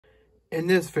In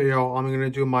this video, I'm going to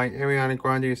do my Ariana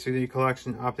Grande CD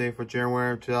collection update for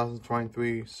January of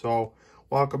 2023. So,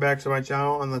 welcome back to my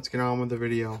channel and let's get on with the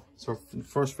video. So,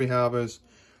 first we have is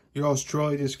yours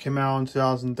truly just came out in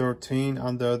 2013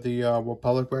 under the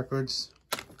Republic Records.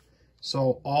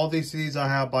 So, all these CDs I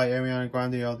have by Ariana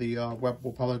Grande are the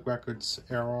Republic Records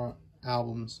era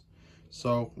albums.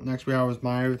 So, next we have is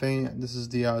My Everything. This is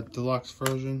the deluxe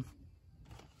version.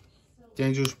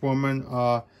 Dangerous Woman.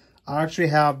 I actually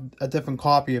have a different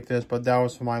copy of this, but that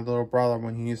was for my little brother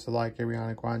when he used to like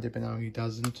Ariana Grande, but now he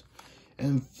doesn't.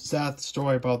 And sad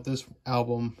story about this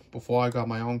album, before I got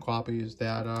my own copy, is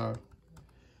that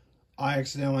I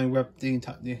accidentally ripped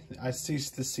I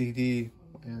seized the CD,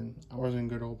 and I wasn't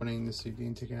good opening the CD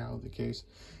and taking it out of the case.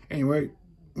 Anyway,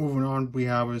 moving on, we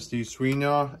have is the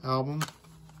Serena album.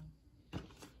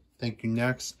 Thank You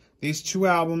Next. These two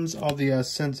albums are the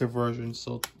censored versions,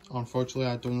 so unfortunately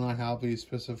I do not have these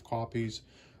specific copies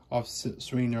of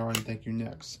Serena and Thank You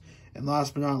Next. And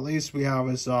last but not least, we have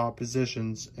his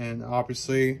Positions, and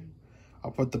obviously I'll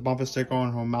put the bumper sticker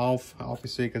on her mouth,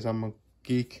 obviously because I'm a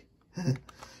geek.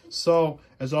 So,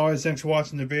 as always, thanks for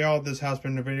watching the video. This has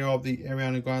been the video of the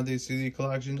Ariana Grande CD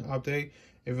collection update.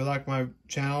 If you like my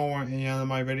channel or any of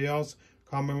my videos,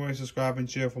 comment, rate, subscribe, and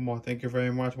share for more. Thank you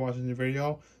very much for watching the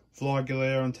video. Vlog you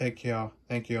later and take care.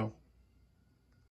 Thank you.